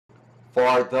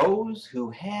For those who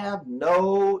have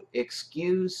no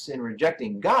excuse in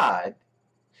rejecting God,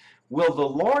 will the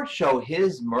Lord show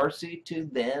his mercy to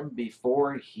them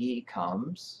before he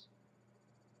comes?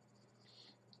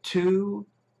 Two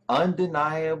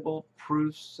undeniable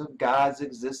proofs of God's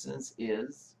existence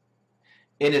is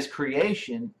in his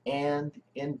creation and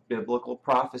in biblical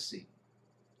prophecy.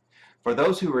 For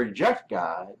those who reject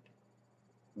God,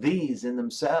 these in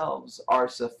themselves are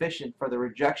sufficient for the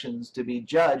rejections to be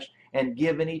judged and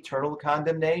given eternal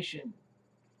condemnation.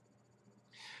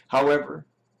 However,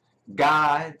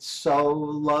 God so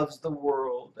loves the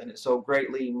world and is so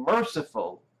greatly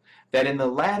merciful that in the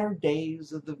latter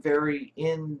days of the very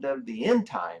end of the end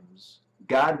times,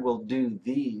 God will do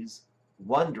these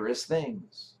wondrous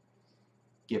things.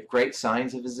 Give great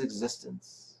signs of his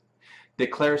existence.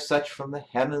 Declare such from the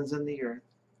heavens and the earth.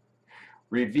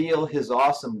 Reveal his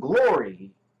awesome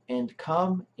glory and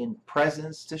come in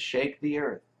presence to shake the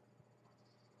earth.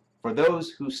 For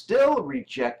those who still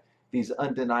reject these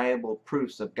undeniable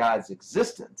proofs of God's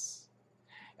existence,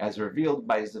 as revealed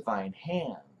by his divine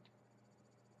hand,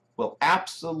 will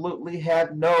absolutely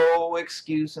have no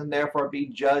excuse and therefore be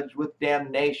judged with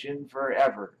damnation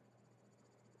forever.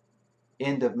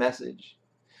 End of message.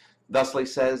 Thusly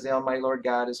says the Almighty Lord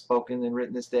God has spoken and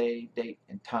written this day, date,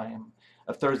 and time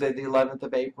of Thursday the 11th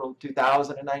of April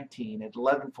 2019 at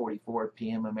 11:44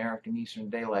 p.m. American Eastern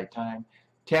Daylight Time,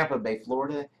 Tampa Bay,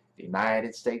 Florida, the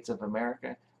United States of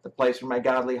America, the place where my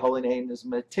godly holy name is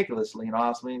meticulously and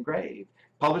awesomely engraved.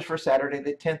 Published for Saturday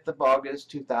the 10th of August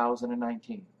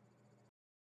 2019.